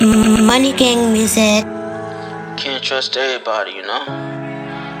Money Gang Music. Can't trust everybody, you know?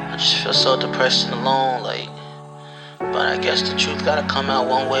 I just feel so depressed and alone, but I guess the truth gotta come out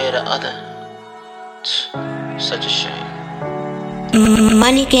one way or the other. Such a shame.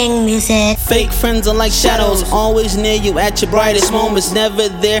 Money Gang Music. Fake friends are like shadows, always near you at your brightest moments, never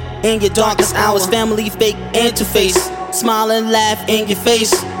there in your darkest hours. Family fake and two-face, smile and laugh in your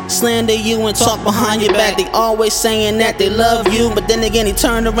face, slander you and talk behind your back. They always saying that they love you, but then again they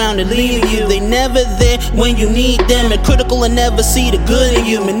turn around and leave you. They never there when you need them, and critical and never see the good in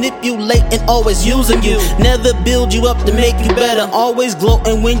you. Manipulate and always using you, never build you up to make you better. Always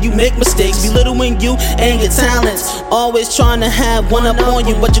gloating when you make mistakes, belittling you and your talents. Always trying to have one up on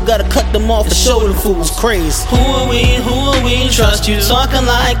you, but you gotta cut them off to show them fools crazy. Who are we to trust you? Talking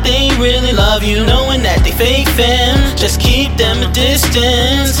like they really love you, knowing that they fake fam. Just keep them a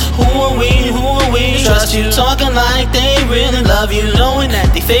distance. Who are we to trust you? Talking like they really love you, knowing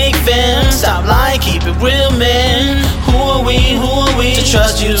that they fake fam. Stop lying, keep it real, man. Who are we to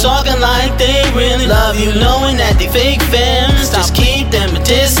trust you? Talking like they really love you, knowing that they fake fam. Just keep them a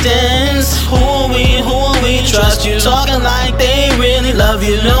distance. Who are we to trust you? Talking like they really love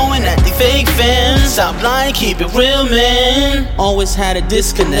you, knowing that they fake fam. Stop lying, keep it real, man. Always had a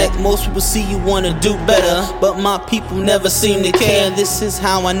disconnect. Most people see you wanna do better, but my people never seem to care. This is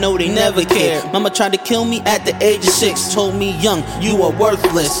how I know they never care. Mama tried to kill me at the age of 6, told me young, you are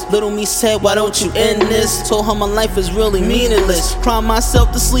worthless. Little me said, why don't you end this? Told her my life is really meaningless. Cry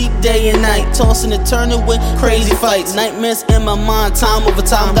myself to sleep day and night, tossing and turning with crazy fights. Nightmares in my mind, time over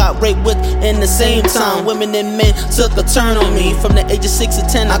time. Got raped with in the same time. Women and men took a turn on me. From the age of 6 to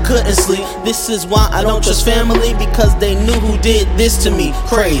 10 I couldn't sleep. This is why I don't trust family, because they knew who did this to me.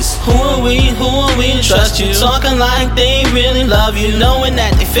 Crazy. Who are we to trust you? Talking like they really love you, knowing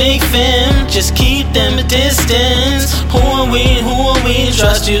that they fake fam. Just keep them a distance. Who are we to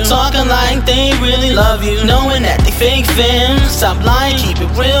trust you? Talking like they really love you, knowing that they fake fam. Stop lying, keep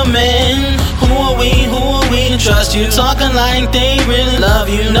it real, man. Who are we to trust you? Talking like they really love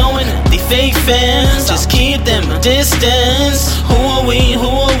you, knowing that they fake fam. Just keep them a distance. Who are we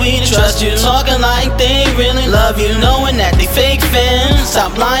to trust you? Talking like they really love you, knowing that they fake fam.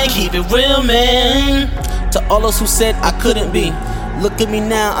 Stop lying, keep it real, man. To all those who said I couldn't be, look at me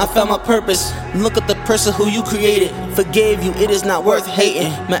now, I found my purpose. Look at the person who you created, forgave you, it is not worth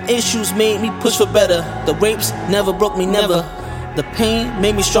hating. My issues made me push for better. The rapes never broke me, never. The pain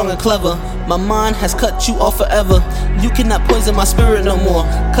made me strong and clever. My mind has cut you off forever. You cannot poison my spirit no more.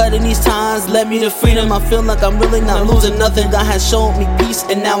 Cutting these ties led me to freedom. I feel like I'm really not losing nothing. God has shown me peace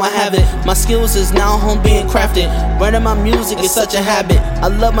and now I have it. My skills is now home being crafted. Writing my music is such a habit. I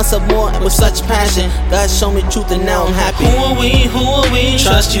love myself more and with such passion. God showed me truth and now I'm happy. Who are we to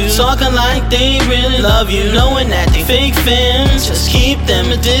trust you? Talking like they really love you, knowing that they fake fam. Just keep them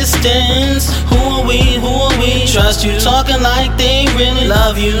a distance. Who are we to trust you? Talking like they really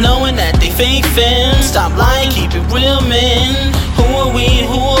love you, knowing that they fake fam. Stop lying, keep it real, man. Who are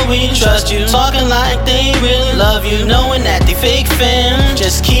we to trust you? Talking like they really love you, knowing that they fake fam.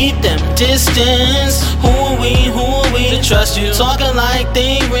 Just keep them distance. Who are we to trust you? Talking like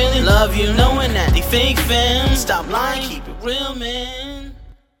they really love you, knowing that they fake fam. Stop lying, keep it real, man.